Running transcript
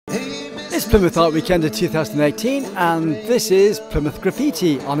It's Plymouth Art Weekender 2018 and this is Plymouth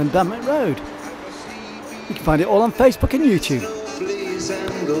Graffiti on Embankment Road. You can find it all on Facebook and YouTube.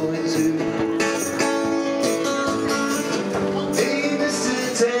 Hey,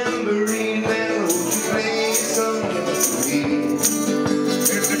 Mr. Tambourine Man, won't you play something for me?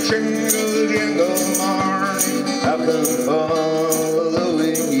 If the jingle jangle morning, I'll come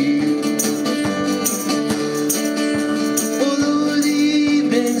following you. Although the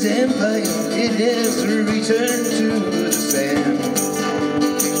evening's empire, it has returned to the sand,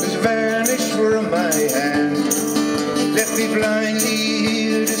 it's vanished from my hand, left me blindly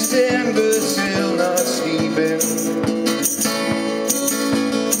here to stand, but still not sleeping.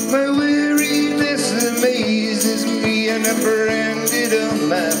 My weariness amazes me, and I branded on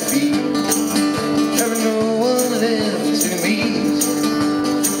my feet, have no one left to meet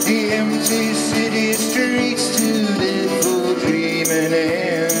the empty city streets, too dead for dreaming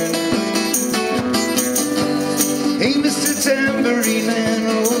and hey, Mr. Tambourine Man,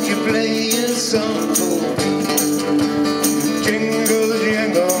 won't you play a song for me? Jingle,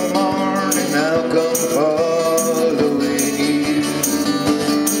 jingle morning, I'll come following you.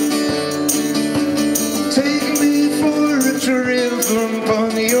 Take me for a trip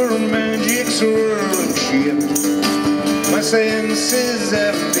upon your magic swirling ship. My senses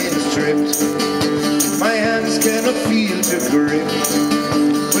have been stripped, my hands cannot feel to grip.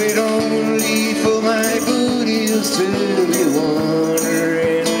 Wait only for my booties to be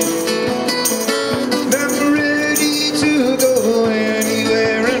wandering. I'm ready to go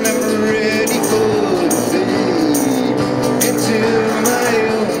anywhere, and I'm ready for the fade into my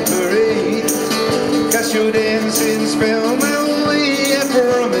own parade. Cast your dancing spell my way, I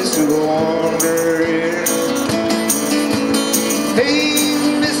promise to wander in. Hey,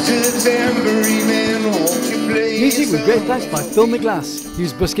 Mr. Tambourine Man, won't you play Music with great thanks by Phil McGlass,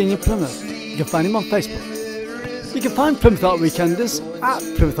 who's busking in Plymouth. You can find him on Facebook. You can find Plymouth Art Weekenders at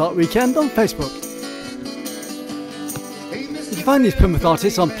Plymouth Art Weekend on Facebook. You can find these Plymouth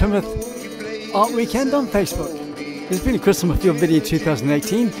artists on Plymouth Art Weekend on Facebook. It's been a Christmas Field video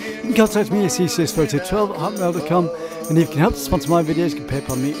 2018. You can contact me at ccs12@hotmail.com, and if you can help to sponsor my videos, you can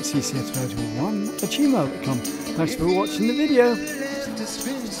PayPal me at ccs1201@gmail.com. Thanks for watching the video.